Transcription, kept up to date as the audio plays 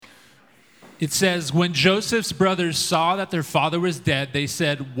It says, when Joseph's brothers saw that their father was dead, they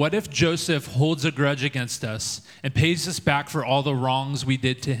said, what if Joseph holds a grudge against us and pays us back for all the wrongs we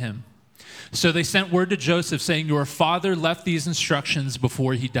did to him? So they sent word to Joseph saying, your father left these instructions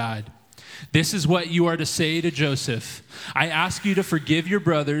before he died. This is what you are to say to Joseph. I ask you to forgive your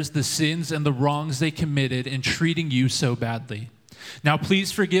brothers the sins and the wrongs they committed in treating you so badly. Now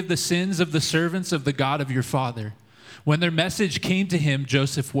please forgive the sins of the servants of the God of your father. When their message came to him,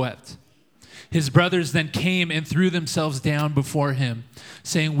 Joseph wept. His brothers then came and threw themselves down before him,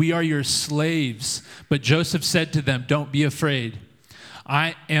 saying, we are your slaves. But Joseph said to them, don't be afraid.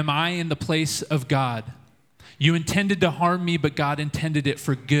 Am I in the place of God? You intended to harm me, but God intended it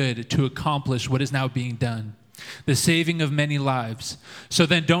for good to accomplish what is now being done, the saving of many lives. So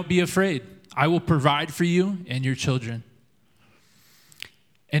then don't be afraid. I will provide for you and your children.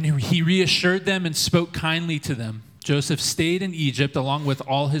 And he reassured them and spoke kindly to them. Joseph stayed in Egypt along with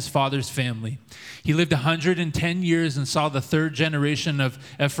all his father's family. He lived 110 years and saw the third generation of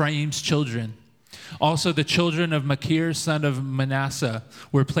Ephraim's children. Also, the children of Machir, son of Manasseh,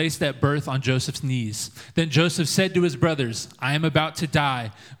 were placed at birth on Joseph's knees. Then Joseph said to his brothers, I am about to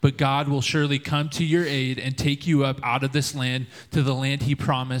die, but God will surely come to your aid and take you up out of this land to the land he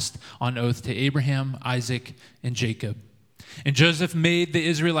promised on oath to Abraham, Isaac, and Jacob. And Joseph made the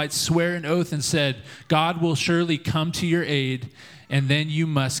Israelites swear an oath and said, God will surely come to your aid, and then you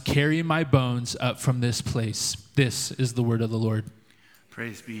must carry my bones up from this place. This is the word of the Lord.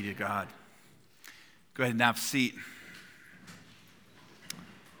 Praise be to God. Go ahead and have a seat.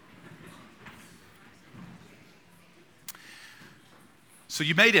 So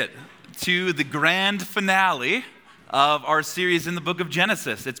you made it to the grand finale of our series in the book of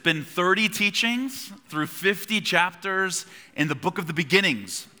Genesis. It's been 30 teachings through 50 chapters in the book of the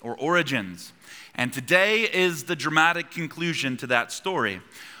beginnings or origins. And today is the dramatic conclusion to that story.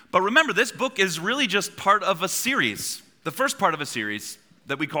 But remember, this book is really just part of a series, the first part of a series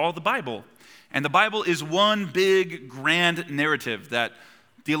that we call the Bible. And the Bible is one big grand narrative that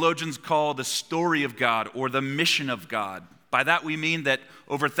theologians call the story of God or the mission of God. By that we mean that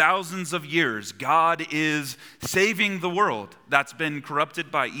over thousands of years, God is saving the world that's been corrupted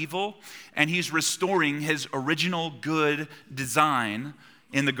by evil, and he's restoring his original good design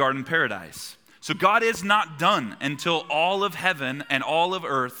in the garden paradise. So God is not done until all of heaven and all of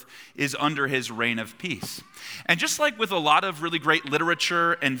earth is under his reign of peace. And just like with a lot of really great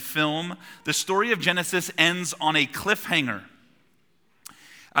literature and film, the story of Genesis ends on a cliffhanger.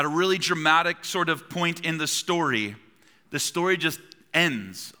 At a really dramatic sort of point in the story just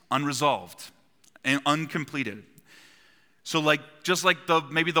ends unresolved and uncompleted. So just like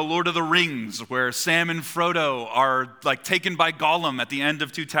maybe the Lord of the Rings, where Sam and Frodo are taken by Gollum at the end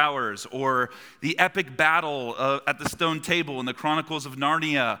of Two Towers, or the epic battle at the Stone Table in the Chronicles of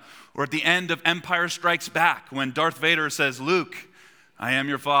Narnia, or at the end of Empire Strikes Back when Darth Vader says, Luke, I am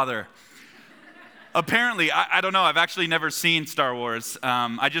your father. Apparently, I don't know, I've actually never seen Star Wars.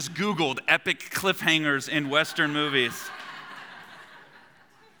 I just Googled epic cliffhangers in Western movies.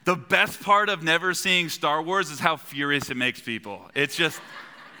 The best part of never seeing Star Wars is how furious it makes people.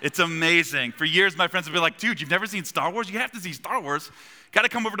 It's amazing. For years, my friends would be like, dude, you've never seen Star Wars? You have to see Star Wars. Got to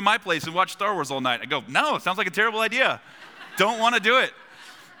come over to my place and watch Star Wars all night. I go, no, it sounds like a terrible idea. Don't want to do it.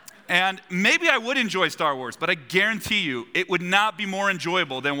 And maybe I would enjoy Star Wars, but I guarantee you it would not be more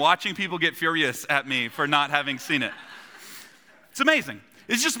enjoyable than watching people get furious at me for not having seen it. It's amazing.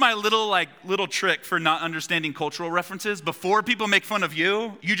 It's just my little trick for not understanding cultural references. Before people make fun of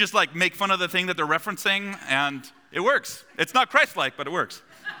you, you just make fun of the thing that they're referencing, and it works. It's not Christ-like, but it works.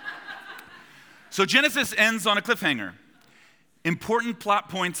 So Genesis ends on a cliffhanger. Important plot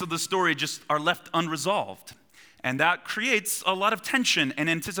points of the story just are left unresolved, and that creates a lot of tension and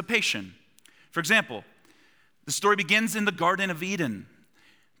anticipation. For example, the story begins in the Garden of Eden,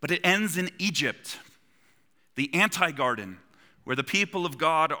 but it ends in Egypt, the anti-garden, where the people of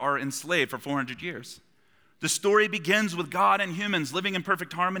God are enslaved for 400 years. The story begins with God and humans living in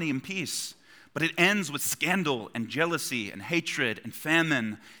perfect harmony and peace, but it ends with scandal and jealousy and hatred and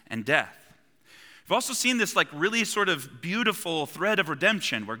famine and death. We've also seen this really sort of beautiful thread of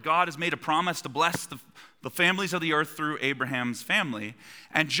redemption where God has made a promise to bless the families of the earth through Abraham's family.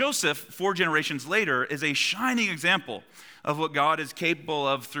 And Joseph, 4 generations later, is a shining example of what God is capable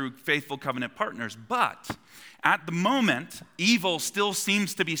of through faithful covenant partners. But at the moment, evil still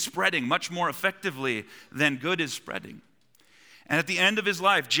seems to be spreading much more effectively than good is spreading. And at the end of his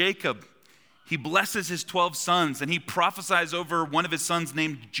life, Jacob, he blesses his 12 sons, and he prophesies over one of his sons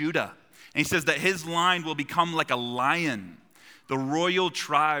named Judah. And he says that his line will become like a lion, the royal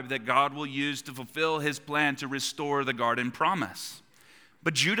tribe that God will use to fulfill his plan to restore the garden promise.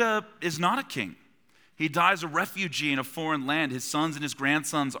 But Judah is not a king. He dies a refugee in a foreign land. His sons and his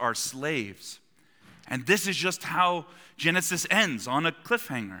grandsons are slaves. And this is just how Genesis ends, on a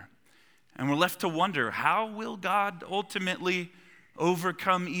cliffhanger. And we're left to wonder, how will God ultimately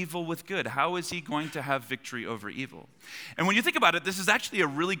overcome evil with good? How is he going to have victory over evil? And when you think about it, this is actually a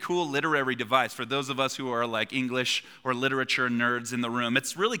really cool literary device for those of us who are like English or literature nerds in the room.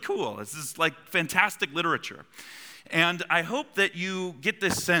 It's really cool. This is like fantastic literature. And I hope that you get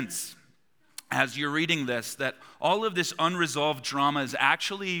this sense as you're reading this, that all of this unresolved drama is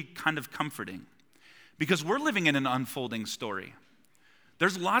actually kind of comforting, because we're living in an unfolding story.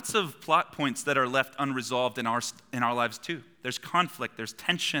 There's lots of plot points that are left unresolved in our lives too. There's conflict, there's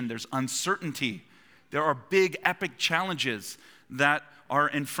tension, there's uncertainty. There are big epic challenges that are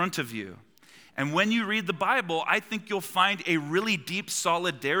in front of you. And when you read the Bible, I think you'll find a really deep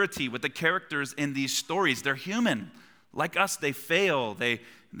solidarity with the characters in these stories. They're human. Like us, they fail.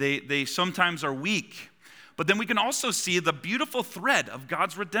 They sometimes are weak. But then we can also see the beautiful thread of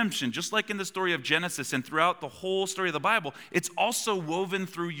God's redemption, just like in the story of Genesis and throughout the whole story of the Bible. It's also woven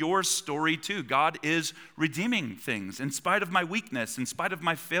through your story too. God is redeeming things. In spite of my weakness, in spite of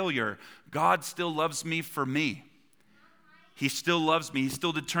my failure, God still loves me for me. He still loves me. He's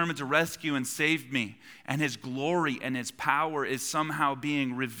still determined to rescue and save me. And his glory and his power is somehow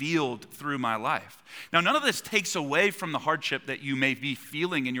being revealed through my life. Now, none of this takes away from the hardship that you may be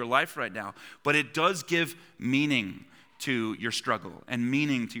feeling in your life right now, but it does give meaning to your struggle and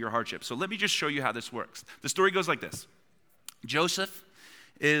meaning to your hardship. So let me just show you how this works. The story goes like this. Joseph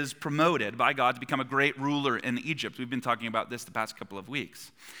is promoted by God to become a great ruler in Egypt. We've been talking about this the past couple of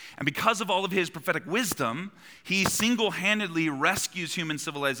weeks. And because of all of his prophetic wisdom, he single-handedly rescues human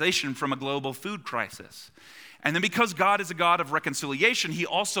civilization from a global food crisis. And then because God is a God of reconciliation, he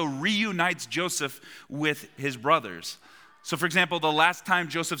also reunites Joseph with his brothers. So for example, the last time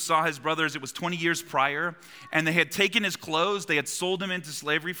Joseph saw his brothers, it was 20 years prior, and they had taken his clothes, they had sold him into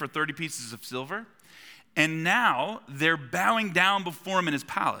slavery for 30 pieces of silver. And now they're bowing down before him in his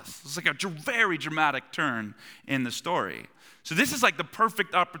palace. It's like a very dramatic turn in the story. So this is like the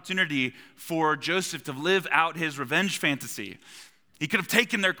perfect opportunity for Joseph to live out his revenge fantasy. He could have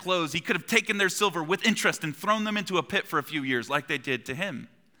taken their clothes, he could have taken their silver with interest and thrown them into a pit for a few years like they did to him.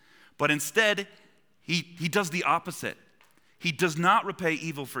 But instead, he does the opposite. He does not repay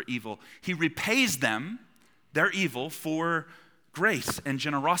evil for evil. He repays them, their evil, for grace and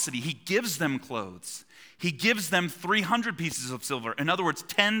generosity. He gives them clothes. He gives them 300 pieces of silver. In other words,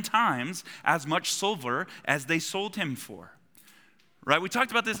 10 times as much silver as they sold him for. Right? We talked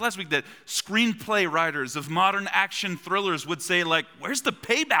about this last week, that screenplay writers of modern action thrillers would say, like, where's the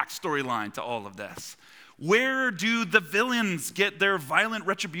payback storyline to all of this? Where do the villains get their violent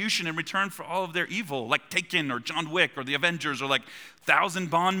retribution in return for all of their evil? Like Taken or John Wick or The Avengers or like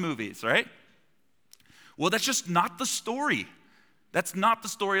 1,000 Bond movies, right? Well, that's just not the story. That's not the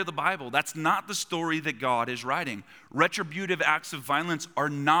story of the Bible. That's not the story that God is writing. Retributive acts of violence are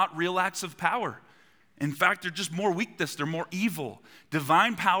not real acts of power. In fact, they're just more weakness. They're more evil.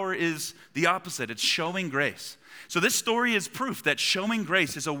 Divine power is the opposite. It's showing grace. So this story is proof that showing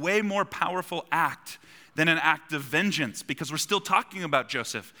grace is a way more powerful act than an act of vengeance, because we're still talking about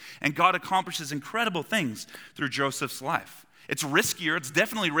Joseph, and God accomplishes incredible things through Joseph's life. It's riskier. It's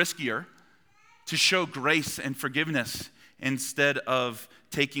definitely riskier to show grace and forgiveness instead of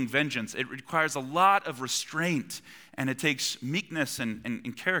taking vengeance. It requires a lot of restraint, and it takes meekness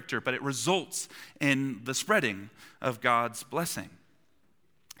and character, but it results in the spreading of God's blessing.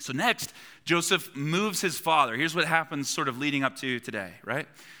 So next, Joseph moves his father. Here's what happens sort of leading up to today, right?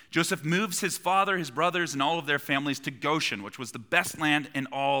 Joseph moves his father, his brothers, and all of their families to Goshen, which was the best land in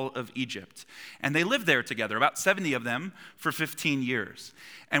all of Egypt. And they lived there together, about 70 of them, for 15 years.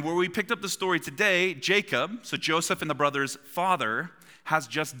 And where we picked up the story today, Jacob, so Joseph and the brothers' father, has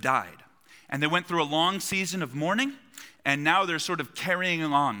just died. And they went through a long season of mourning, and now they're sort of carrying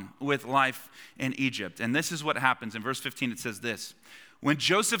on with life in Egypt. And this is what happens. In verse 15, it says this: when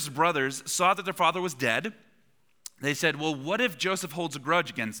Joseph's brothers saw that their father was dead, they said, well, what if Joseph holds a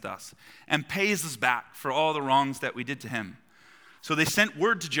grudge against us and pays us back for all the wrongs that we did to him? So they sent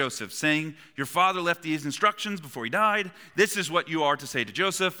word to Joseph saying, your father left these instructions before he died. This is what you are to say to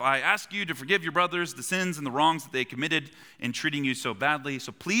Joseph. I ask you to forgive your brothers the sins and the wrongs that they committed in treating you so badly.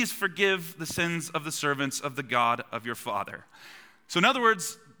 So please forgive the sins of the servants of the God of your father. So in other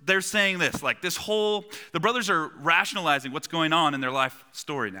words, they're saying this, like the brothers are rationalizing what's going on in their life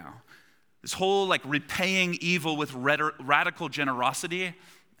story now. This whole like repaying evil with radical generosity,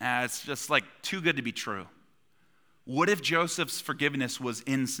 it's just like too good to be true. What if Joseph's forgiveness was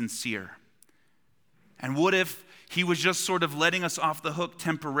insincere? And what if he was just sort of letting us off the hook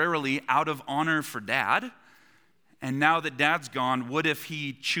temporarily out of honor for Dad. And now that Dad's gone, what if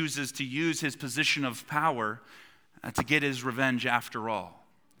he chooses to use his position of power to get his revenge after all?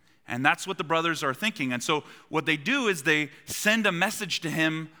 And that's what the brothers are thinking. And so what they do is they send a message to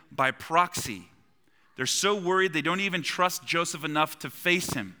him by proxy. They're so worried they don't even trust Joseph enough to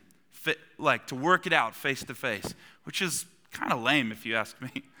face him, to work it out face to face, which is kind of lame if you ask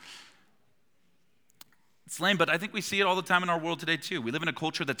me. It's lame, but I think we see it all the time in our world today too. We live in a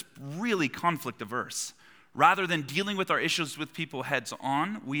culture that's really conflict averse. Rather than dealing with our issues with people heads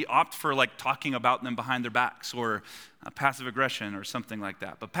on, we opt for talking about them behind their backs or passive aggression or something like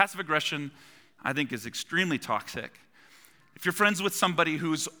that. But passive aggression, I think, is extremely toxic. If you're friends with somebody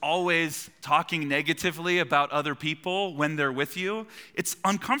who's always talking negatively about other people when they're with you, it's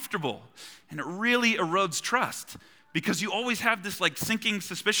uncomfortable and it really erodes trust because you always have this sinking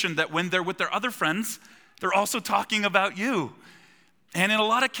suspicion that when they're with their other friends, they're also talking about you. And in a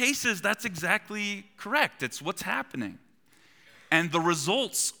lot of cases, that's exactly correct. It's what's happening. And the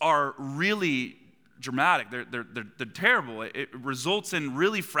results are really dramatic. They're terrible. It results in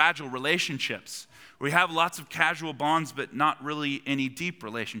really fragile relationships. We have lots of casual bonds, but not really any deep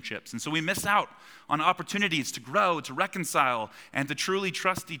relationships. And so we miss out on opportunities to grow, to reconcile, and to truly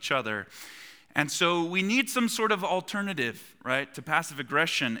trust each other. And so we need some sort of alternative, right, to passive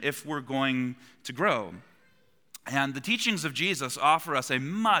aggression if we're going to grow. And the teachings of Jesus offer us a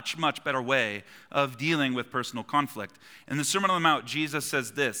much, much better way of dealing with personal conflict. In the Sermon on the Mount, Jesus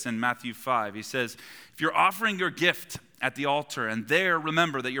says this in Matthew 5. He says, if you're offering your gift at the altar and there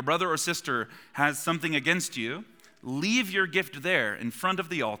remember that your brother or sister has something against you, leave your gift there in front of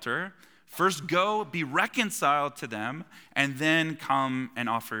the altar. First go, be reconciled to them, and then come and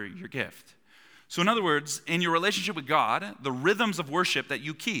offer your gift. So in other words, in your relationship with God, the rhythms of worship that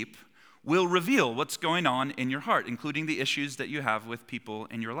you keep will reveal what's going on in your heart, including the issues that you have with people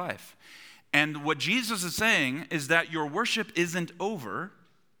in your life. And what Jesus is saying is that your worship isn't over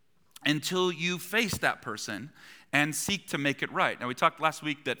until you face that person and seek to make it right. Now, we talked last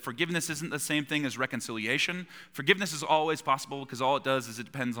week that forgiveness isn't the same thing as reconciliation. Forgiveness is always possible because all it does is it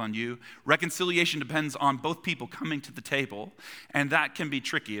depends on you. Reconciliation depends on both people coming to the table, and that can be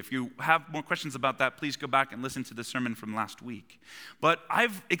tricky. If you have more questions about that, please go back and listen to the sermon from last week. But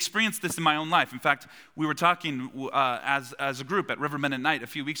I've experienced this in my own life. In fact, we were talking as a group at Rivermen at Night a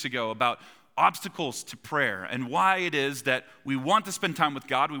few weeks ago about obstacles to prayer and why it is that we want to spend time with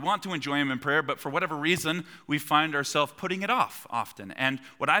God, we want to enjoy Him in prayer, but for whatever reason, we find ourselves putting it off often. And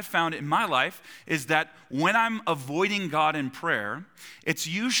what I've found in my life is that when I'm avoiding God in prayer, it's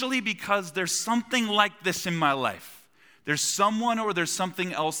usually because there's something like this in my life. There's someone or there's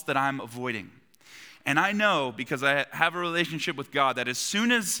something else that I'm avoiding. And I know, because I have a relationship with God, that as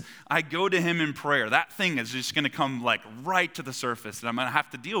soon as I go to Him in prayer, that thing is just going to come right to the surface, and I'm going to have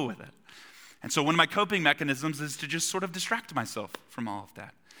to deal with it. And so one of my coping mechanisms is to just sort of distract myself from all of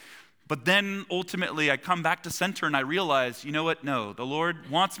that. But then ultimately I come back to center and I realize, you know what? No, the Lord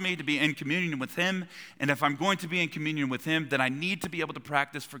wants me to be in communion with Him. And if I'm going to be in communion with Him, then I need to be able to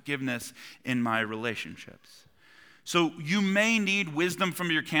practice forgiveness in my relationships. So you may need wisdom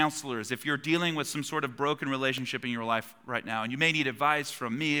from your counselors if you're dealing with some sort of broken relationship in your life right now. And you may need advice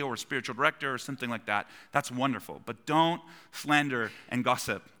from me or a spiritual director or something like that. That's wonderful. But don't slander and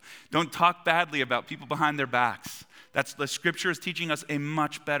gossip. Don't talk badly about people behind their backs. The Scripture is teaching us a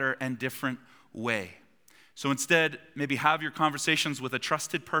much better and different way. So instead, maybe have your conversations with a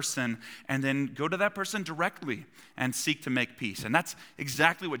trusted person and then go to that person directly and seek to make peace. And that's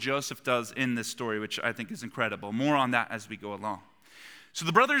exactly what Joseph does in this story, which I think is incredible. More on that as we go along. So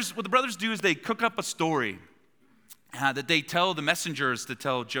what the brothers do is they cook up a story that they tell the messengers to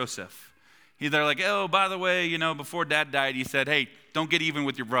tell Joseph. They're like, oh, by the way, before Dad died, he said, hey, don't get even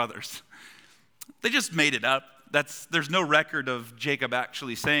with your brothers. They just made it up. There's no record of Jacob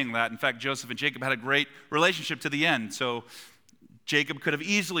actually saying that. In fact, Joseph and Jacob had a great relationship to the end. So Jacob could have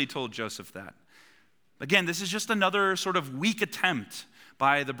easily told Joseph that. Again, this is just another sort of weak attempt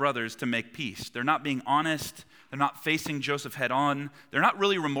by the brothers to make peace. They're not being honest. They're not facing Joseph head on. They're not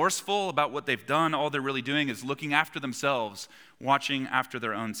really remorseful about what they've done. All they're really doing is looking after themselves, watching after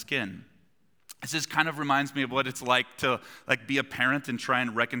their own skin. This kind of reminds me of what it's like to be a parent and try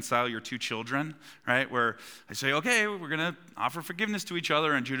and reconcile your two children, right? Where I say, okay, we're going to offer forgiveness to each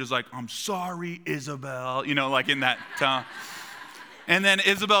other. And Judah's like, I'm sorry, Isabel, in that tone. And then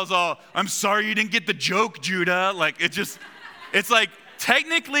Isabel's all, I'm sorry you didn't get the joke, Judah. It's like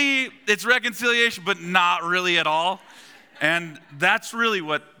technically it's reconciliation, but not really at all. And that's really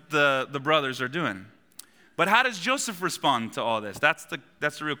what the brothers are doing. But how does Joseph respond to all this? That's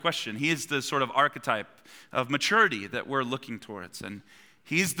the real question. He is the sort of archetype of maturity that we're looking towards. And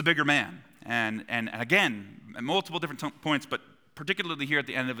he's the bigger man. And again, at multiple different points, but particularly here at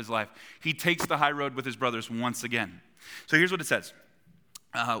the end of his life, he takes the high road with his brothers once again. So here's what it says.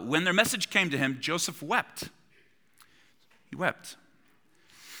 When their message came to him, Joseph wept. He wept.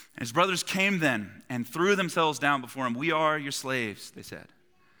 His brothers came then and threw themselves down before him. "We are your slaves," they said.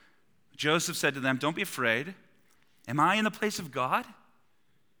 Joseph said to them, "Don't be afraid. Am I in the place of God?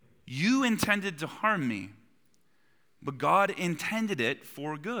 You intended to harm me, but God intended it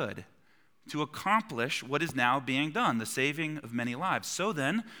for good, to accomplish what is now being done, the saving of many lives. So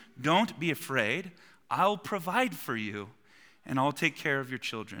then, don't be afraid. I'll provide for you, and I'll take care of your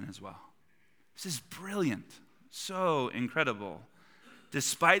children as well." This is brilliant, so incredible.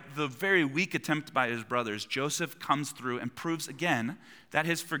 Despite the very weak attempt by his brothers, Joseph comes through and proves again that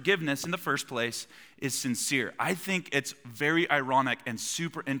his forgiveness in the first place is sincere. I think it's very ironic and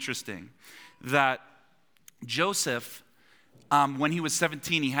super interesting that Joseph, when he was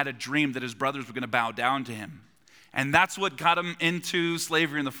 17, he had a dream that his brothers were going to bow down to him. And that's what got him into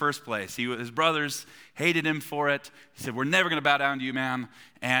slavery in the first place. His brothers hated him for it. He said, "We're never going to bow down to you, man."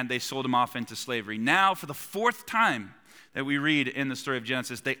 And they sold him off into slavery. Now, for the fourth time that we read in the story of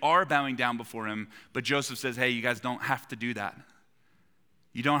Genesis, they are bowing down before him, but Joseph says, "Hey, you guys don't have to do that.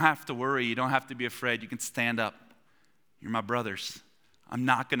 You don't have to worry. You don't have to be afraid. You can stand up. You're my brothers. I'm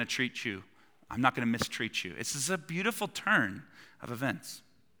not going to treat you. I'm not going to mistreat you." This is a beautiful turn of events.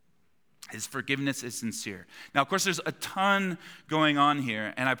 His forgiveness is sincere. Now, of course, there's a ton going on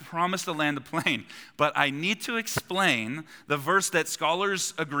here, and I promise to land the plane, but I need to explain the verse that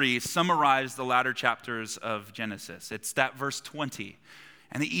scholars agree summarized the latter chapters of Genesis. It's that verse 20.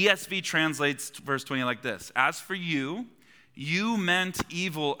 And the ESV translates verse 20 like this: "As for you, you meant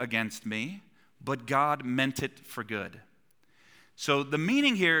evil against me, but God meant it for good." So the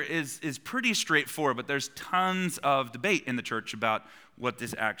meaning here is pretty straightforward, but there's tons of debate in the church about what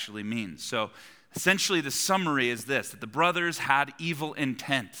this actually means. So essentially the summary is this: that the brothers had evil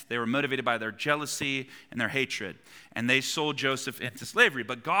intent. They were motivated by their jealousy and their hatred, and they sold Joseph into slavery.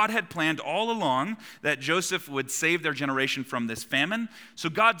 But God had planned all along that Joseph would save their generation from this famine. So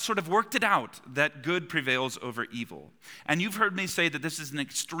God sort of worked it out that good prevails over evil. And you've heard me say that this is an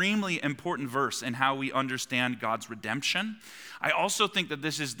extremely important verse in how we understand God's redemption. I also think that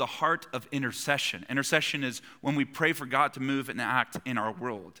this is the heart of intercession. Intercession is when we pray for God to move and act in our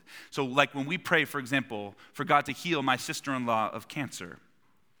world. So like when we pray, for example, for God to heal my sister-in-law of cancer,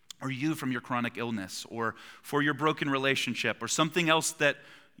 or you from your chronic illness, or for your broken relationship, or something else that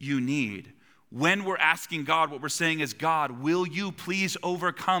you need. When we're asking God, what we're saying is, "God, will you please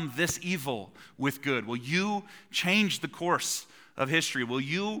overcome this evil with good? Will you change the course of history? Will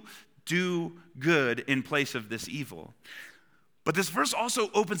you do good in place of this evil?" But this verse also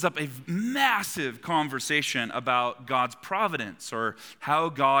opens up a massive conversation about God's providence, or how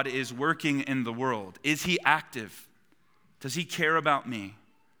God is working in the world. Is he active? Does he care about me?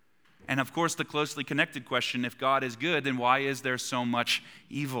 And of course, the closely connected question, if God is good, then why is there so much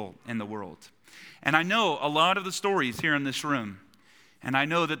evil in the world? And I know a lot of the stories here in this room, and I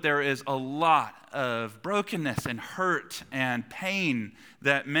know that there is a lot of brokenness and hurt and pain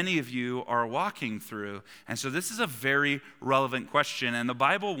that many of you are walking through. And so this is a very relevant question, and the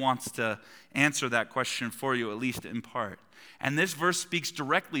Bible wants to answer that question for you, at least in part. And this verse speaks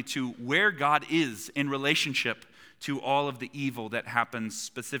directly to where God is in relationship to all of the evil that happens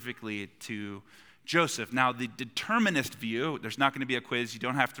specifically to Joseph. Now, the determinist view, there's not going to be a quiz, you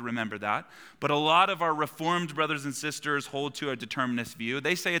don't have to remember that, but a lot of our Reformed brothers and sisters hold to a determinist view.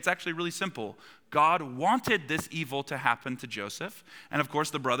 They say it's actually really simple. God wanted this evil to happen to Joseph, and of course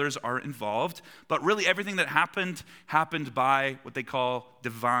the brothers are involved, but really everything that happened by what they call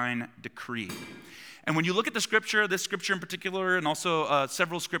divine decree. And when you look at the scripture, this scripture in particular, and also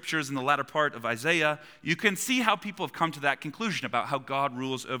several scriptures in the latter part of Isaiah, you can see how people have come to that conclusion about how God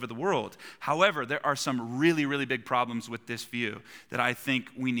rules over the world. However, there are some really, really big problems with this view that I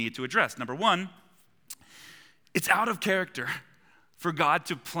think we need to address. Number one, it's out of character for God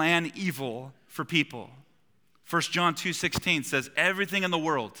to plan evil for people. 1 John 2:16 says, "Everything in the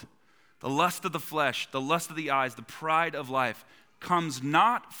world, the lust of the flesh, the lust of the eyes, the pride of life, comes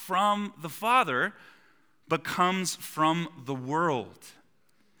not from the Father, but comes from the world."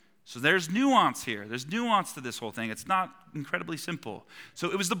 So there's nuance here. There's nuance to this whole thing. It's not incredibly simple. So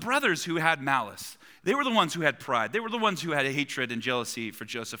it was the brothers who had malice. They were the ones who had pride. They were the ones who had hatred and jealousy for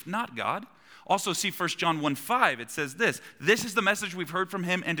Joseph, not God. Also see 1 John 1:5. It says this: "This is the message we've heard from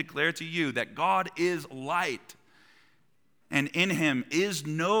him and declare to you, that God is light, and in him is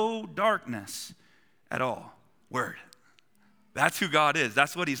no darkness. at all. Word. That's who God is.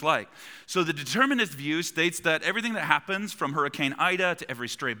 That's what he's like. So the determinist view states that everything that happens from Hurricane Ida to every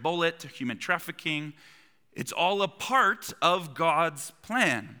stray bullet to human trafficking, it's all a part of God's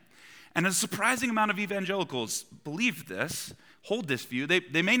plan. And a surprising amount of evangelicals believe this, hold this view.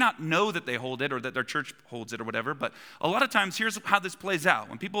 They may not know that they hold it or that their church holds it or whatever, but a lot of times here's how this plays out.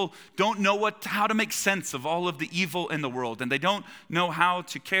 When people don't know how to make sense of all of the evil in the world, and they don't know how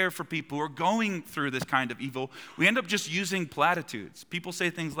to care for people who are going through this kind of evil, we end up just using platitudes. People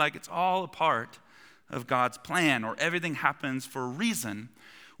say things like, it's all a part of God's plan, or everything happens for a reason,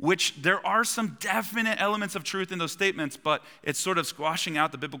 which there are some definite elements of truth in those statements, but it's sort of squashing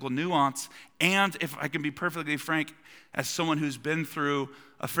out the biblical nuance. And if I can be perfectly frank, as someone who's been through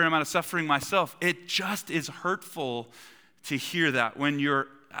a fair amount of suffering myself, it just is hurtful to hear that when you're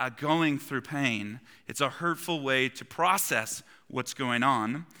going through pain. It's a hurtful way to process what's going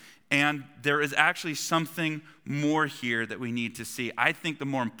on. And there is actually something more here that we need to see. I think that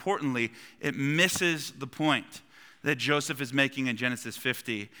more importantly, it misses the point that Joseph is making in Genesis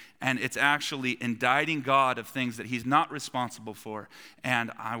 50, and it's actually indicting God of things that he's not responsible for. And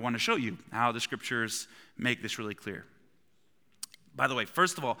I want to show you how the scriptures make this really clear. By the way,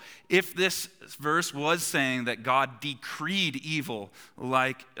 first of all, if this verse was saying that God decreed evil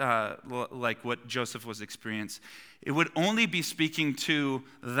like what Joseph was experiencing, it would only be speaking to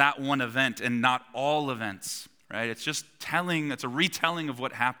that one event and not all events, right? It's a retelling of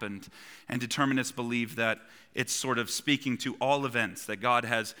what happened, and determinists believe that it's sort of speaking to all events, that God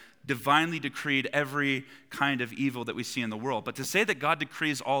has divinely decreed every kind of evil that we see in the world. But to say that God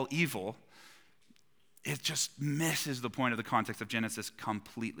decrees all evil, it just misses the point of the context of Genesis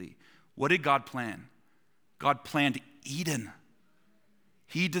completely. What did God plan? God planned Eden.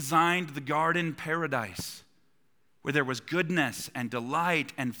 He designed the garden paradise where there was goodness and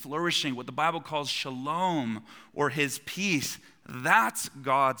delight and flourishing, what the Bible calls shalom, or his peace. That's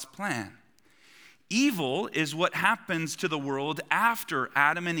God's plan. Evil is what happens to the world after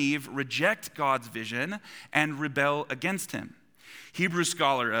Adam and Eve reject God's vision and rebel against him. Hebrew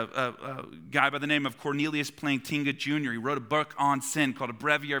scholar, a guy by the name of Cornelius Plantinga Jr., he wrote a book on sin called A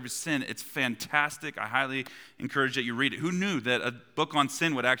Breviary of Sin. It's fantastic. I highly encourage that you read it. Who knew that a book on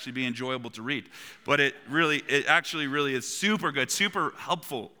sin would actually be enjoyable to read? But it actually really is super good, super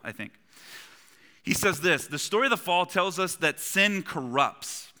helpful, I think. He says this: the story of the fall tells us that sin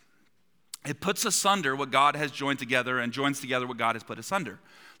corrupts. It puts asunder what God has joined together and joins together what God has put asunder.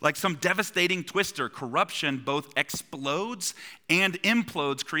 Like some devastating twister, corruption both explodes and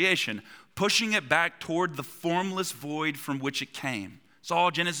implodes creation, pushing it back toward the formless void from which it came. It's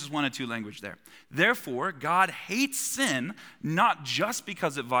all Genesis 1 and 2 language there. Therefore, God hates sin, not just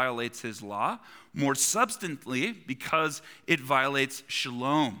because it violates his law, more substantially because it violates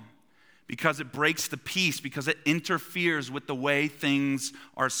shalom, because it breaks the peace, because it interferes with the way things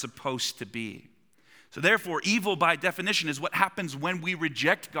are supposed to be. So therefore, evil by definition is what happens when we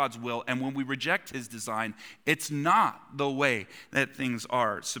reject God's will and when we reject his design. It's not the way that things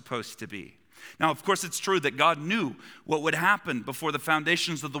are supposed to be. Now, of course, it's true that God knew what would happen before the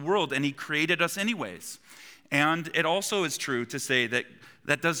foundations of the world, and he created us anyways. And it also is true to say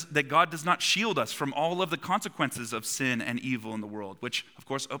that God does not shield us from all of the consequences of sin and evil in the world, which, of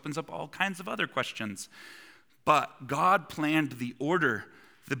course, opens up all kinds of other questions. But God planned the order,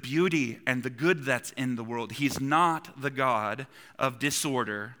 the beauty, and the good that's in the world. He's not the God of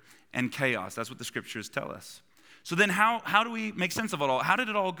disorder and chaos. That's what the scriptures tell us. So then how do we make sense of it all? How did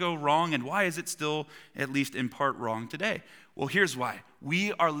it all go wrong, and why is it still, at least in part, wrong today? Well, here's why.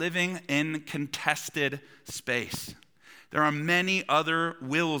 We are living in contested space. There are many other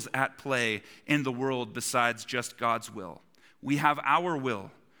wills at play in the world besides just God's will. We have our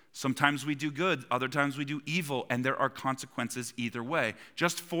will. Sometimes we do good, other times we do evil, and there are consequences either way.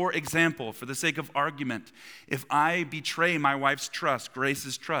 Just for example, for the sake of argument, if I betray my wife's trust,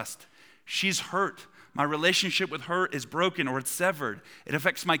 Grace's trust, she's hurt. My relationship with her is broken or it's severed. It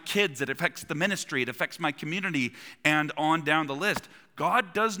affects my kids, it affects the ministry, it affects my community, and on down the list.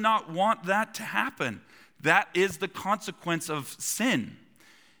 God does not want that to happen. That is the consequence of sin.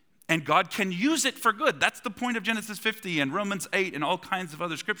 And God can use it for good. That's the point of Genesis 50 and Romans 8 and all kinds of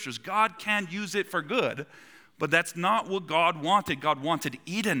other scriptures. God can use it for good, but that's not what God wanted. God wanted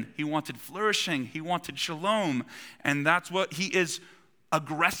Eden. He wanted flourishing. He wanted shalom. And that's what he is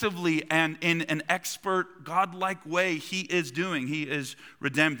aggressively and in an expert, God-like way he is doing. He is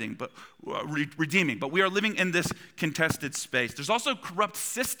redeeming. But we are living in this contested space. There's also corrupt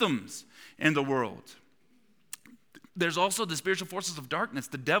systems in the world. There's also the spiritual forces of darkness,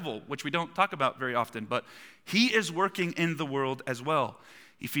 the devil, which we don't talk about very often, but he is working in the world as well.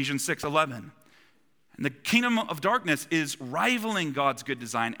 Ephesians 6:11. And the kingdom of darkness is rivaling God's good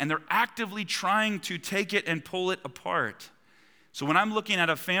design, and they're actively trying to take it and pull it apart. So when I'm looking at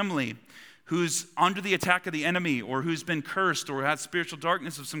a family who's under the attack of the enemy or who's been cursed or has spiritual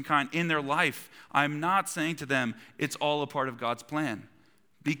darkness of some kind in their life, I'm not saying to them it's all a part of God's plan.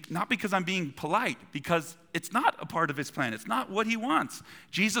 Not because I'm being polite, because it's not a part of his plan. It's not what he wants.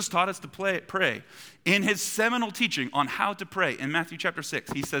 Jesus taught us to pray. In his seminal teaching on how to pray in Matthew chapter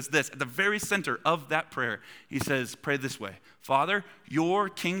 6, he says this, at the very center of that prayer, he says, pray this way, Father, your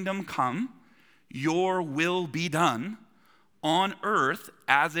kingdom come, your will be done on earth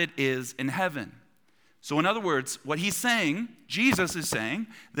as it is in heaven. So in other words, what he's saying, Jesus is saying,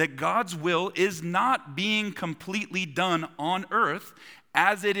 that God's will is not being completely done on earth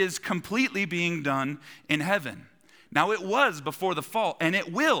as it is completely being done in heaven. Now it was before the fall, and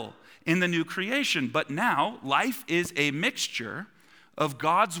it will in the new creation, but now life is a mixture of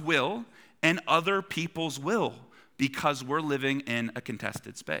God's will and other people's will because we're living in a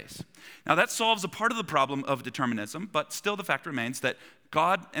contested space. Now that solves a part of the problem of determinism, but still the fact remains that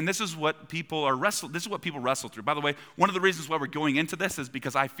God, and this is what people wrestle through. By the way, one of the reasons why we're going into this is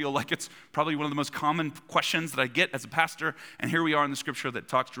because I feel like it's probably one of the most common questions that I get as a pastor, and here we are in the scripture that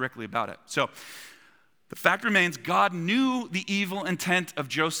talks directly about it. So the fact remains, God knew the evil intent of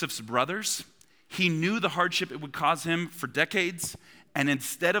Joseph's brothers. He knew the hardship it would cause him for decades, and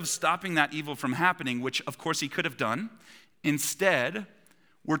instead of stopping that evil from happening, which of course he could have done, instead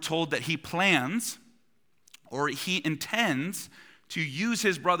we're told that he plans or he intends to use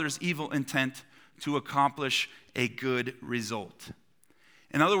his brother's evil intent to accomplish a good result.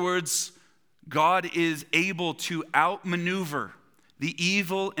 In other words, God is able to outmaneuver the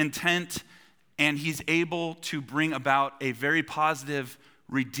evil intent, and he's able to bring about a very positive,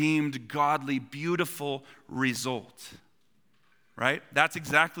 redeemed, godly, beautiful result. Right? That's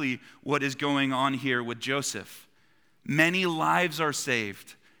exactly what is going on here with Joseph. Many lives are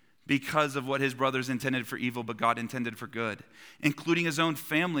saved because of what his brothers intended for evil, but God intended for good, including his own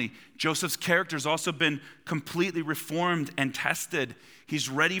family. Joseph's character has also been completely reformed and tested. He's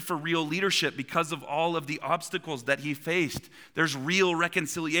ready for real leadership because of all of the obstacles that he faced. There's real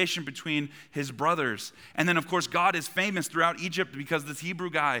reconciliation between his brothers. And then, of course, God is famous throughout Egypt because this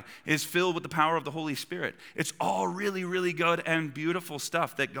Hebrew guy is filled with the power of the Holy Spirit. It's all really, really good and beautiful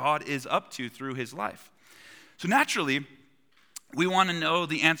stuff that God is up to through his life. So naturally, we want to know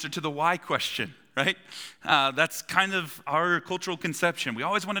the answer to the why question, right? That's kind of our cultural conception. We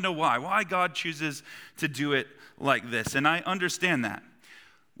always want to know why God chooses to do it like this. And I understand that.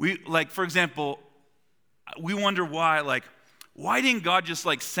 For example, we wonder why didn't God just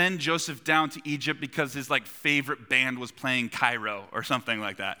send Joseph down to Egypt because his favorite band was playing Cairo or something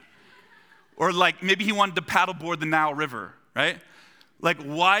like that? Or maybe he wanted to paddleboard the Nile River, right?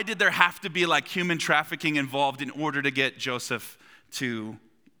 Why did there have to be human trafficking involved in order to get Joseph to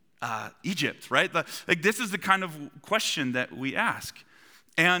Egypt, right? This is the kind of question that we ask.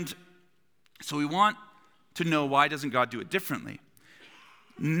 And so we want to know, why doesn't God do it differently?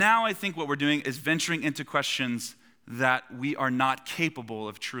 Now I think what we're doing is venturing into questions that we are not capable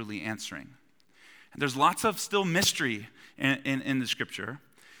of truly answering. And there's lots of still mystery in the scripture,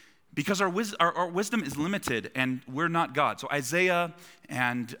 because our wisdom is limited and we're not God. So Isaiah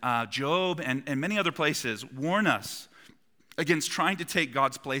and Job and many other places warn us against trying to take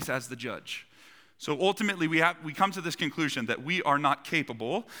God's place as the judge. So ultimately we come to this conclusion that we are not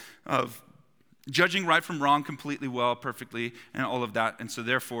capable of judging right from wrong completely well, perfectly, and all of that. And so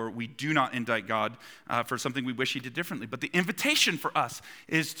therefore we do not indict God for something we wish he did differently. But the invitation for us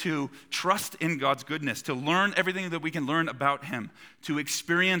is to trust in God's goodness, to learn everything that we can learn about him, to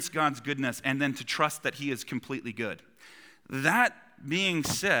experience God's goodness, and then to trust that he is completely good. That being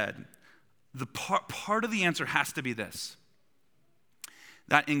said, the part of the answer has to be this: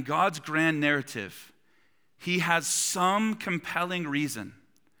 that in God's grand narrative, he has some compelling reason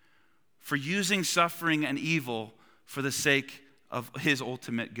for using suffering and evil for the sake of his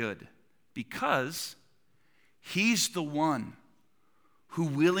ultimate good, because he's the one who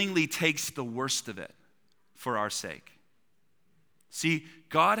willingly takes the worst of it for our sake. See,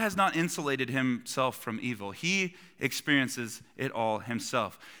 God has not insulated himself from evil. He experiences it all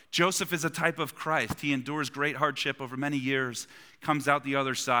himself. Joseph is a type of Christ. He endures great hardship over many years, comes out the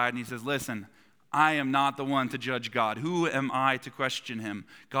other side, and he says, listen, I am not the one to judge God. Who am I to question him?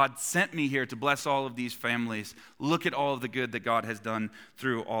 God sent me here to bless all of these families. Look at all of the good that God has done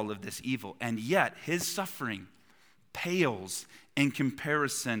through all of this evil. And yet, his suffering pales in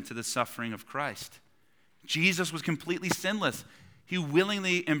comparison to the suffering of Christ. Jesus was completely sinless. He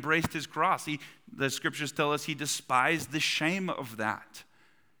willingly embraced his cross. The scriptures tell us he despised the shame of that.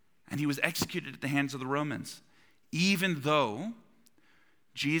 and he was executed at the hands of the Romans. Even though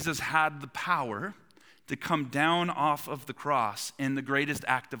Jesus had the power to come down off of the cross in the greatest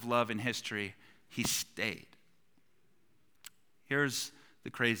act of love in history, he stayed. Here's the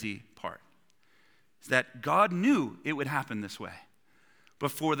crazy part, is that God knew it would happen this way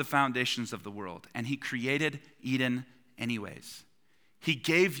before the foundations of the world, and he created Eden anyways. He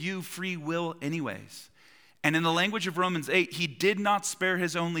gave you free will anyways. And in the language of Romans 8, he did not spare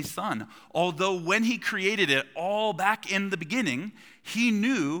his only son. Although when he created it all back in the beginning, he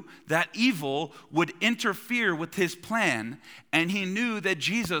knew that evil would interfere with his plan, and he knew that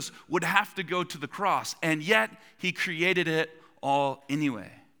Jesus would have to go to the cross, and yet he created it all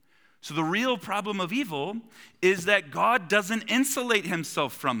anyway. So the real problem of evil is that God doesn't insulate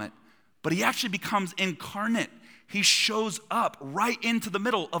himself from it, but he actually becomes incarnate. He shows up right into the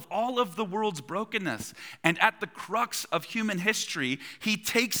middle of all of the world's brokenness. And at the crux of human history, he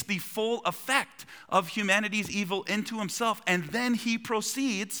takes the full effect of humanity's evil into himself, and then he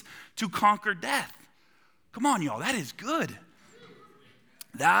proceeds to conquer death. Come on, y'all, that is good.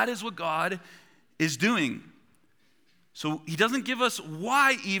 That is what God is doing. So he doesn't give us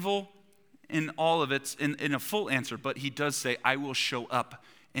why evil in all of it in a full answer, but he does say, I will show up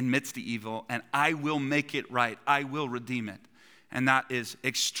amidst the evil, and I will make it right. I will redeem it. And that is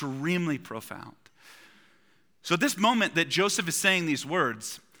extremely profound. So at this moment that Joseph is saying these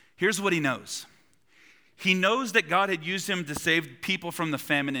words, here's what he knows. He knows that God had used him to save people from the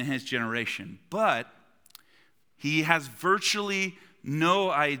famine in his generation, but he has virtually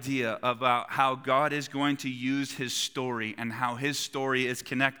no idea about how God is going to use his story and how his story is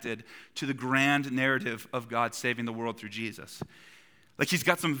connected to the grand narrative of God saving the world through Jesus. Like, he's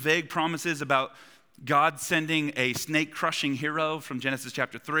got some vague promises about God sending a snake-crushing hero from Genesis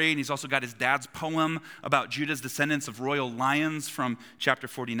chapter 3, and he's also got his dad's poem about Judah's descendants of royal lions from chapter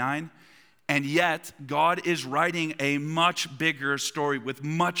 49. And yet, God is writing a much bigger story with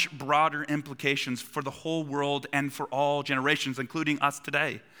much broader implications for the whole world and for all generations, including us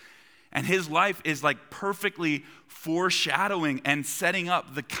today. And his life is like perfectly foreshadowing and setting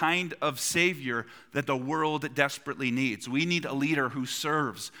up the kind of Savior that the world desperately needs. We need a leader who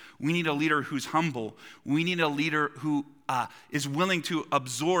serves. We need a leader who's humble. We need a leader who is willing to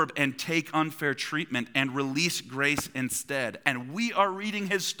absorb and take unfair treatment and release grace instead. And we are reading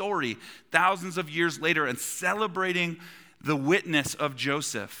his story thousands of years later and celebrating the witness of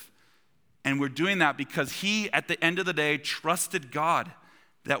Joseph. And we're doing that because he, at the end of the day, trusted God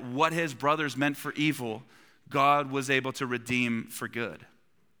that what his brothers meant for evil, God was able to redeem for good.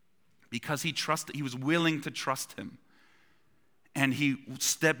 Because he was willing to trust him. And he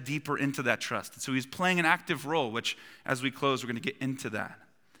stepped deeper into that trust. So he's playing an active role, which as we close, we're going to get into that.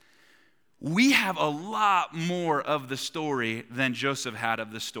 We have a lot more of the story than Joseph had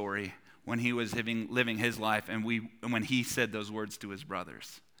of the story when he was living his life and when he said those words to his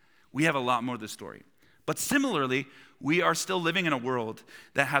brothers. We have a lot more of the story. But similarly, we are still living in a world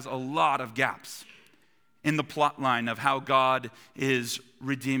that has a lot of gaps in the plot line of how God is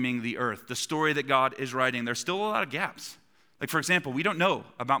redeeming the earth. The story that God is writing, there's still a lot of gaps. Like, for example, we don't know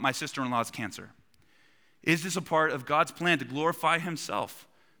about my sister-in-law's cancer. Is this a part of God's plan to glorify himself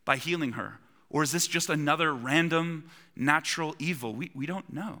by healing her? Or is this just another random natural evil? We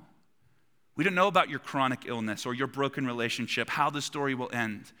don't know. We don't know about your chronic illness or your broken relationship, how the story will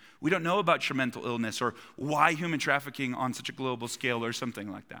end. We don't know about your mental illness or why human trafficking on such a global scale or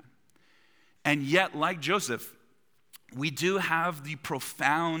something like that. And yet, like Joseph, we do have the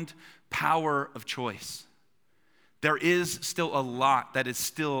profound power of choice. There is still a lot that is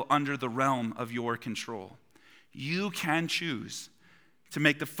still under the realm of your control. You can choose to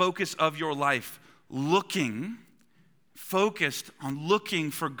make the focus of your life focused on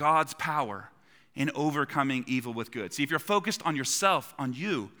looking for God's power in overcoming evil with good. See, if you're focused on yourself, on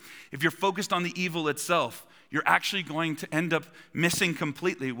you, if you're focused on the evil itself, you're actually going to end up missing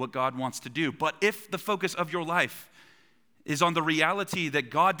completely what God wants to do. But if the focus of your life is on the reality that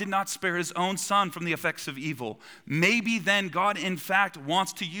God did not spare his own son from the effects of evil, maybe then God in fact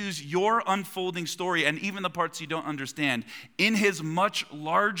wants to use your unfolding story and even the parts you don't understand in his much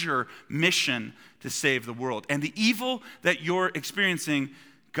larger mission to save the world. And the evil that you're experiencing,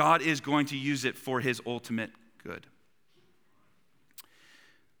 God is going to use it for his ultimate good.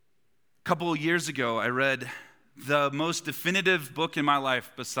 A couple of years ago, I read the most definitive book in my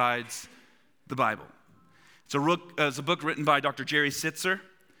life besides the Bible. It's a book written by Dr. Jerry Sittser.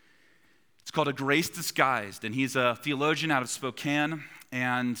 It's called A Grace Disguised, and he's a theologian out of Spokane.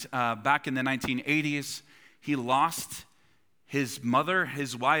 And back in the 1980s, he lost his mother,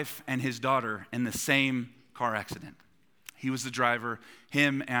 his wife, and his daughter in the same car accident. He was the driver.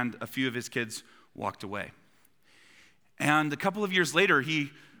 Him and a few of his kids walked away. And a couple of years later,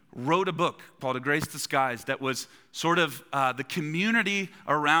 he wrote a book called A Grace Disguised that was sort of the community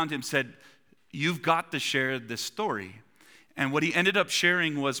around him said, you've got to share this story. And what he ended up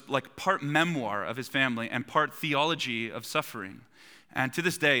sharing was like part memoir of his family and part theology of suffering. And to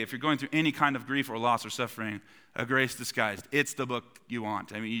this day, if you're going through any kind of grief or loss or suffering, A Grace Disguised, it's the book you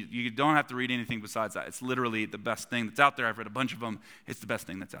want. I mean, you don't have to read anything besides that. It's literally the best thing that's out there. I've read a bunch of them. It's the best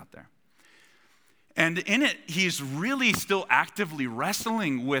thing that's out there. And in it, he's really still actively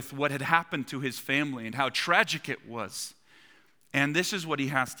wrestling with what had happened to his family and how tragic it was. And this is what he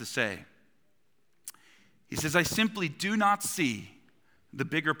has to say. He says, I simply do not see the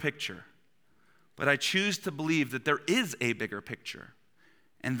bigger picture, but I choose to believe that there is a bigger picture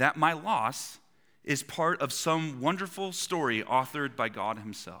and that my loss is part of some wonderful story authored by God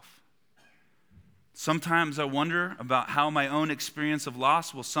himself. Sometimes I wonder about how my own experience of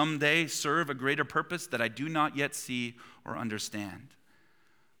loss will someday serve a greater purpose that I do not yet see or understand.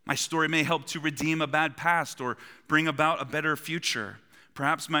 My story may help to redeem a bad past or bring about a better future.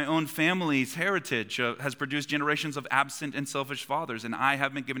 Perhaps my own family's heritage has produced generations of absent and selfish fathers, and I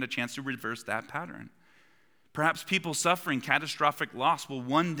have been given a chance to reverse that pattern. Perhaps people suffering catastrophic loss will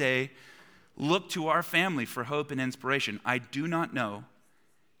one day look to our family for hope and inspiration. I do not know,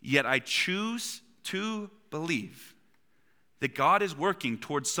 yet I choose to believe that God is working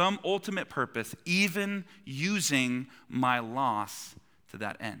towards some ultimate purpose, even using my loss to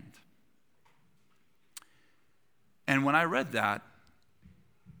that end. And when I read that,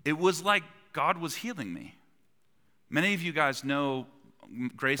 it was like God was healing me. Many of you guys know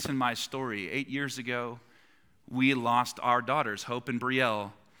Grace and my story. 8 years ago, we lost our daughters, Hope and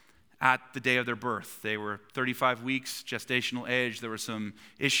Brielle, at the day of their birth. They were 35 weeks gestational age. There were some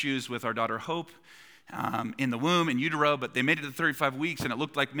issues with our daughter Hope in the womb, in utero, but they made it to 35 weeks, and it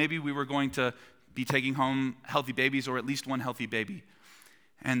looked like maybe we were going to be taking home healthy babies, or at least one healthy baby.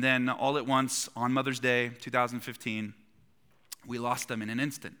 And then all at once, on Mother's Day, 2015, we lost them in an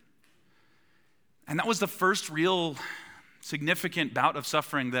instant. And that was the first real significant bout of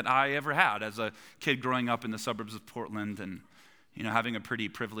suffering that I ever had as a kid growing up in the suburbs of Portland and, having a pretty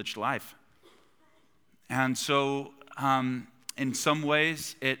privileged life. And so, in some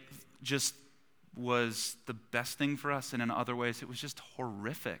ways, it just was the best thing for us, and in other ways, it was just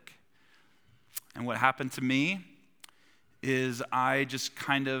horrific. And what happened to me is I just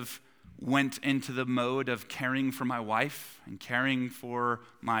kind of went into the mode of caring for my wife and caring for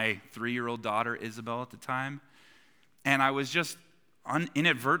my 3-year-old daughter, Isabel, at the time. And I was just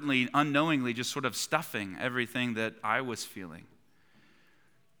inadvertently, unknowingly, just sort of stuffing everything that I was feeling.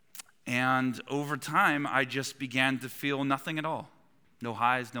 And over time, I just began to feel nothing at all. No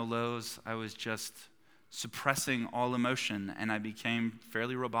highs, no lows. I was just suppressing all emotion, and I became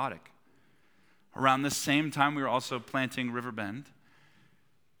fairly robotic. Around the same time, we were also planting Riverbend.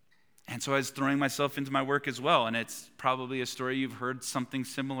 And so I was throwing myself into my work as well. And it's probably a story you've heard something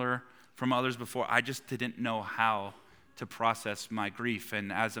similar from others before. I just didn't know how to process my grief.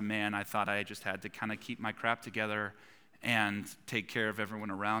 And as a man, I thought I just had to kind of keep my crap together and take care of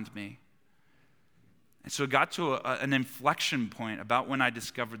everyone around me. And so it got to an inflection point about when I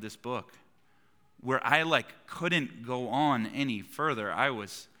discovered this book where I couldn't go on any further. I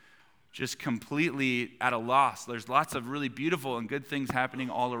was just completely at a loss. There's lots of really beautiful and good things happening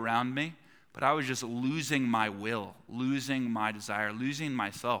all around me, but I was just losing my will, losing my desire, losing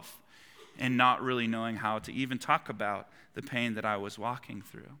myself, and not really knowing how to even talk about the pain that I was walking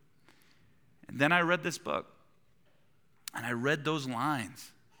through. And then I read this book, and I read those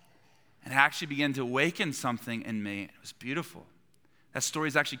lines, and it actually began to awaken something in me. It was beautiful. That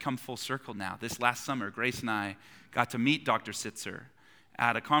story's actually come full circle now. This last summer, Grace and I got to meet Dr. Sitzer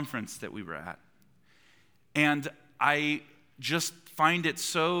at a conference that we were at. And I just find it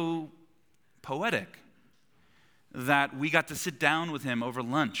so poetic that we got to sit down with him over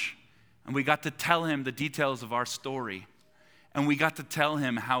lunch, and we got to tell him the details of our story. And we got to tell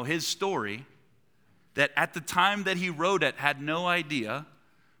him how his story, that at the time that he wrote it, had no idea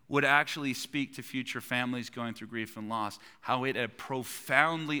would actually speak to future families going through grief and loss, how it had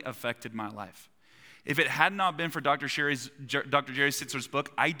profoundly affected my life. If it had not been for Dr. Jerry Sitzer's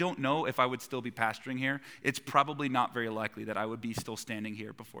book, I don't know if I would still be pastoring here. It's probably not very likely that I would be still standing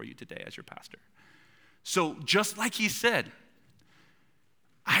here before you today as your pastor. So just like he said,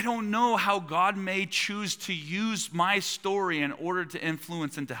 I don't know how God may choose to use my story in order to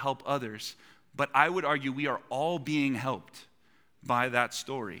influence and to help others, but I would argue we are all being helped by that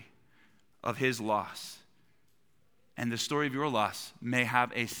story of his loss. And the story of your loss may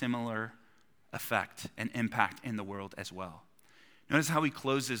have a similar effect and impact in the world as well. Notice how he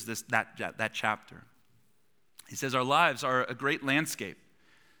closes that chapter. He says, our lives are a great landscape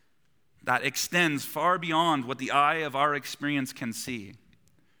that extends far beyond what the eye of our experience can see.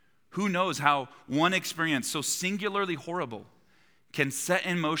 Who knows how one experience so singularly horrible can set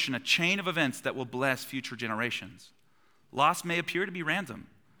in motion a chain of events that will bless future generations. Loss may appear to be random,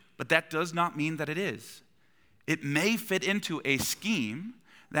 but that does not mean that it is. It may fit into a scheme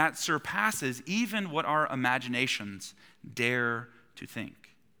that surpasses even what our imaginations dare to think.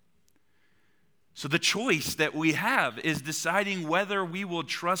 So the choice that we have is deciding whether we will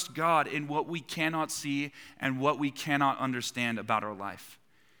trust God in what we cannot see and what we cannot understand about our life.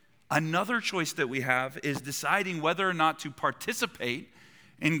 Another choice that we have is deciding whether or not to participate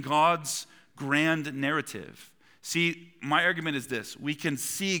in God's grand narrative. See, my argument is this. We can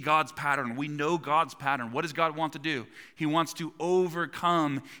see God's pattern. We know God's pattern. What does God want to do? He wants to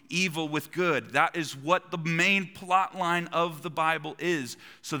overcome evil with good. That is what the main plot line of the Bible is.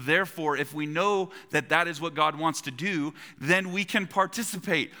 So therefore, if we know that that is what God wants to do, then we can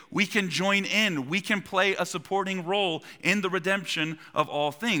participate. We can join in. We can play a supporting role in the redemption of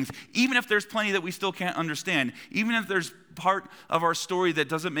all things. Even if there's plenty that we still can't understand. Even if there's part of our story that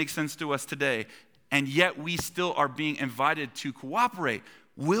doesn't make sense to us today. And yet we still are being invited to cooperate.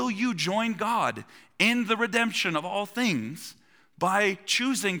 Will you join God in the redemption of all things by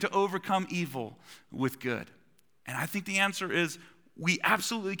choosing to overcome evil with good? And I think the answer is we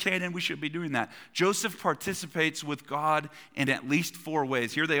absolutely can, and we should be doing that. Joseph participates with God in at least 4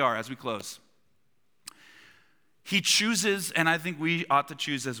 ways. Here they are as we close. He chooses, and I think we ought to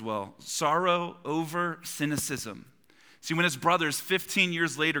choose as well, sorrow over cynicism. See, when his brothers 15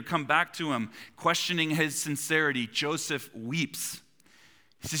 years later come back to him, questioning his sincerity, Joseph weeps.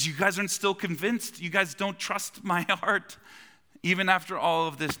 He says, you guys aren't still convinced? You guys don't trust my heart, even after all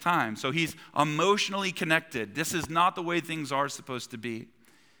of this time. So he's emotionally connected. This is not the way things are supposed to be.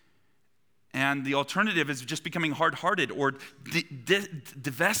 And the alternative is just becoming hard-hearted or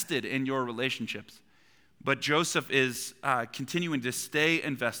divested in your relationships. But Joseph is continuing to stay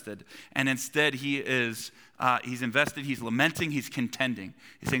invested, and instead he's invested, he's lamenting, he's contending.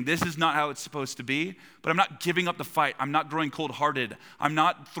 He's saying, this is not how it's supposed to be, but I'm not giving up the fight. I'm not growing cold-hearted. I'm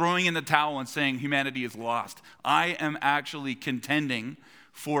not throwing in the towel and saying humanity is lost. I am actually contending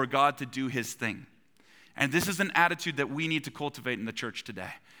for God to do his thing. And this is an attitude that we need to cultivate in the church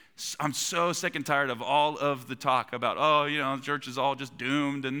today. I'm so sick and tired of all of the talk about, the church is all just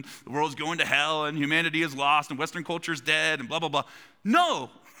doomed and the world's going to hell and humanity is lost and Western culture is dead and blah, blah, blah.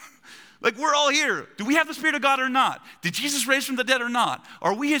 No. Like, we're all here. Do we have the Spirit of God or not? Did Jesus raise from the dead or not?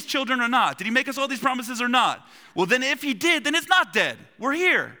 Are we his children or not? Did he make us all these promises or not? Well, then if he did, then it's not dead. We're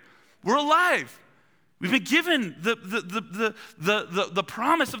here. We're alive. We've been given the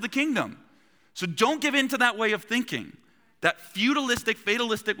promise of the kingdom. So don't give in to that way of thinking. That feudalistic,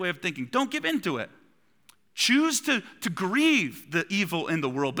 fatalistic way of thinking. Don't give in to it. Choose to grieve the evil in the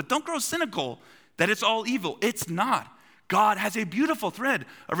world, but don't grow cynical that it's all evil. It's not. God has a beautiful thread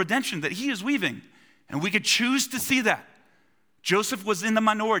of redemption that he is weaving, and we could choose to see that. Joseph was in the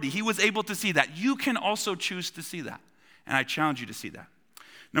minority. He was able to see that. You can also choose to see that, and I challenge you to see that.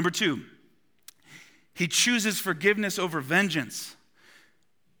 Number 2, he chooses forgiveness over vengeance.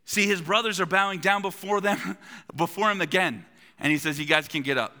 See, his brothers are bowing down before him again. And he says, you guys can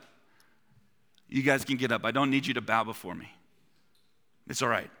get up. You guys can get up. I don't need you to bow before me. It's all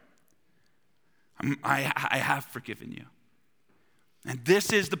right. I have forgiven you. And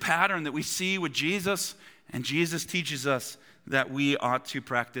this is the pattern that we see with Jesus. And Jesus teaches us that we ought to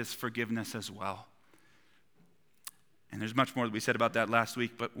practice forgiveness as well. And there's much more that we said about that last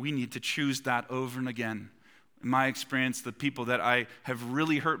week, but we need to choose that over and again. In my experience, the people that I have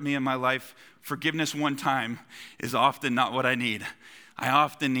really hurt me in my life, forgiveness one time is often not what I need. I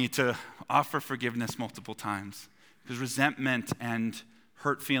often need to offer forgiveness multiple times because resentment and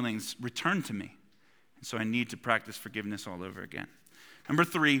hurt feelings return to me. And so I need to practice forgiveness all over again. Number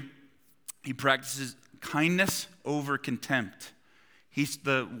 3, he practices kindness over contempt.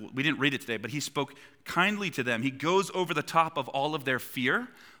 We didn't read it today, but he spoke kindly to them. He goes over the top of all of their fear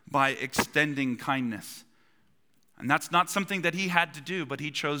by extending kindness. And that's not something that he had to do, but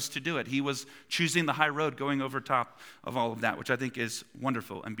he chose to do it. He was choosing the high road, going over top of all of that, which I think is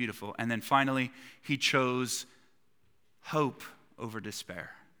wonderful and beautiful. And then finally, he chose hope over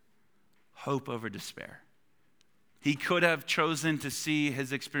despair. Hope over despair. He could have chosen to see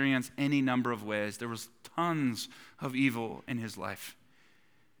his experience any number of ways. There was tons of evil in his life.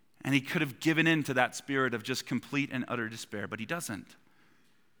 And he could have given in to that spirit of just complete and utter despair, but he doesn't.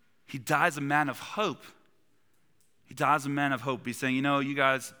 He dies a man of hope. He dies a man of hope. He's saying, you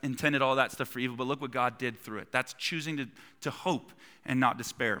guys intended all that stuff for evil, but look what God did through it. That's choosing to hope and not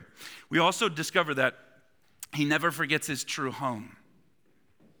despair. We also discover that he never forgets his true home.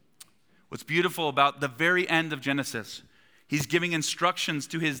 What's beautiful about the very end of Genesis, he's giving instructions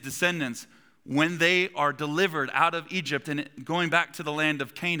to his descendants when they are delivered out of Egypt and going back to the land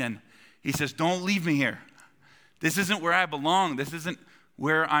of Canaan. He says, don't leave me here. This isn't where I belong. This isn't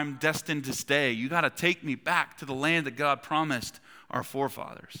where I'm destined to stay. You got to take me back to the land that God promised our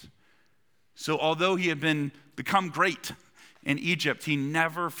forefathers. So although he had become great in Egypt, he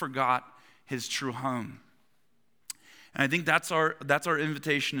never forgot his true home. And I think that's our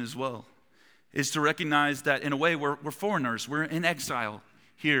invitation as well, is to recognize that in a way we're foreigners. We're in exile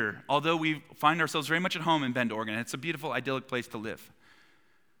here. Although we find ourselves very much at home in Bend, Oregon. It's a beautiful, idyllic place to live.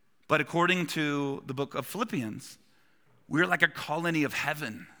 But according to the book of Philippians, we're like a colony of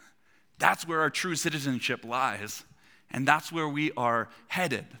heaven. That's where our true citizenship lies. And that's where we are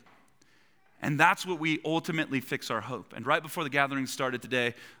headed. And that's what we ultimately fix our hope. And right before the gathering started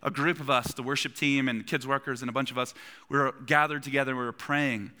today, a group of us, the worship team and kids workers and a bunch of us, we were gathered together and we were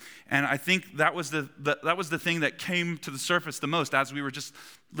praying. And I think that was the thing that came to the surface the most as we were just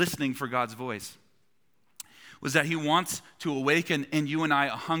listening for God's voice, was that he wants to awaken in you and I a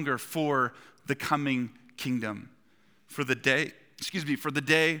hunger for the coming kingdom. For the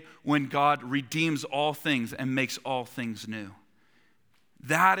day when God redeems all things and makes all things new.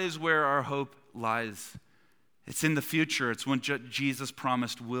 That is where our hope lies. It's in the future. It's when Jesus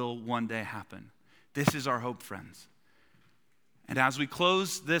promised will one day happen. This is our hope, friends. And as we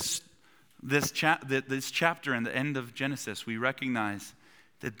close this chapter and the end of Genesis, we recognize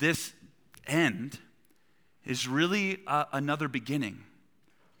that this end is really another beginning.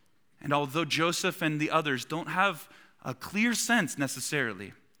 And although Joseph and the others don't have a clear sense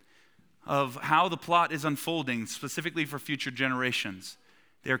necessarily of how the plot is unfolding, specifically for future generations,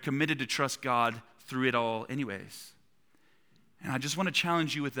 they're committed to trust God through it all anyways. And I just want to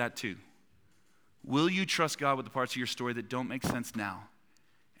challenge you with that too. Will you trust God with the parts of your story that don't make sense now?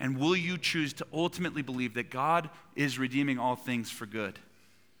 And will you choose to ultimately believe that God is redeeming all things for good?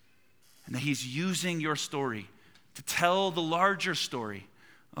 And that he's using your story to tell the larger story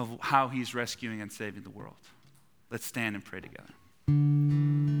of how he's rescuing and saving the world. Let's stand and pray together.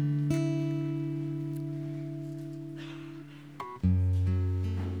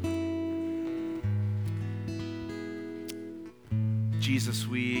 Jesus,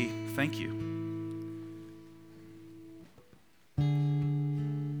 we thank you.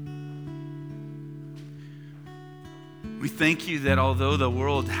 We thank you that although the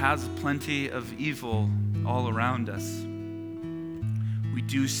world has plenty of evil all around us, we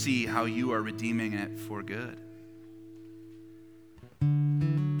do see how you are redeeming it for good.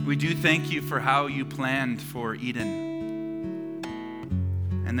 We do thank you for how you planned for Eden.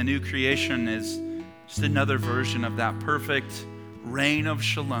 And the new creation is just another version of that perfect reign of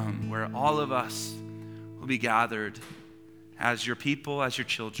shalom, where all of us will be gathered as your people, as your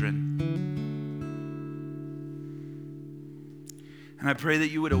children. And I pray that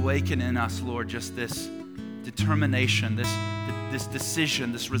you would awaken in us, Lord, just this determination, this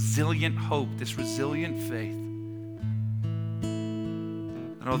decision, this resilient hope, this resilient faith.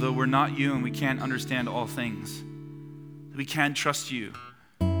 That although we're not you and we can't understand all things, we can trust you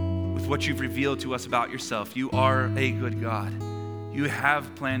with what you've revealed to us about yourself. You are a good God. You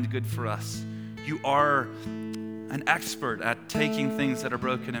have planned good for us. You are an expert at taking things that are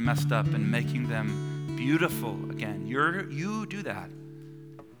broken and messed up and making them beautiful again. You do that.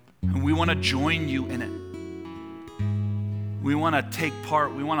 And we want to join you in it. We want to take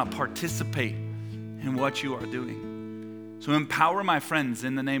part. We want to participate in what you are doing. So empower my friends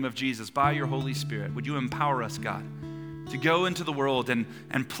in the name of Jesus by your Holy Spirit. Would you empower us, God, to go into the world and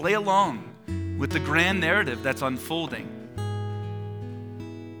play along with the grand narrative that's unfolding.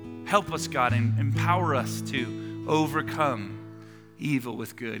 Help us, God, and empower us to overcome evil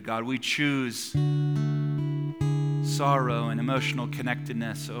with good. God, we choose sorrow and emotional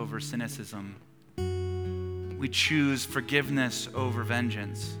connectedness over cynicism. We choose forgiveness over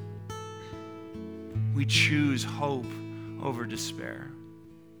vengeance. We choose hope over despair.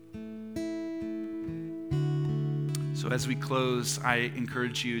 So as we close, I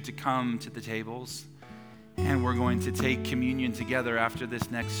encourage you to come to the tables, and we're going to take communion together after this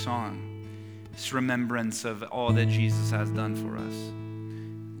next song. This remembrance of all that Jesus has done for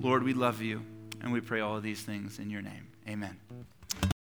us. Lord, we love you, and we pray all of these things in your name. Amen.